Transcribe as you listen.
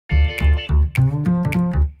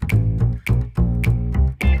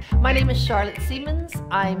My name is Charlotte Siemens.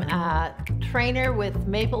 I'm a trainer with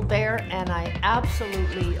Maple Bear and I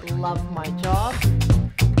absolutely love my job.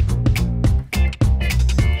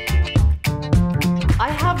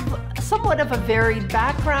 I have somewhat of a varied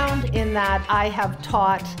background in that I have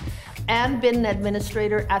taught and been an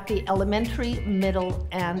administrator at the elementary, middle,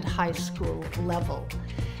 and high school level.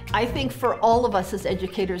 I think for all of us as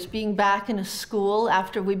educators, being back in a school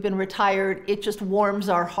after we've been retired, it just warms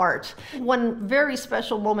our heart. One very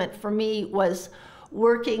special moment for me was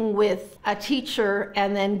working with a teacher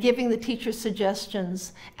and then giving the teacher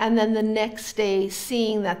suggestions, and then the next day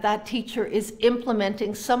seeing that that teacher is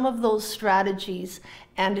implementing some of those strategies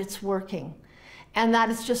and it's working. And that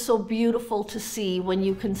is just so beautiful to see when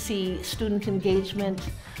you can see student engagement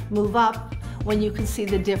move up, when you can see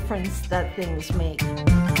the difference that things make.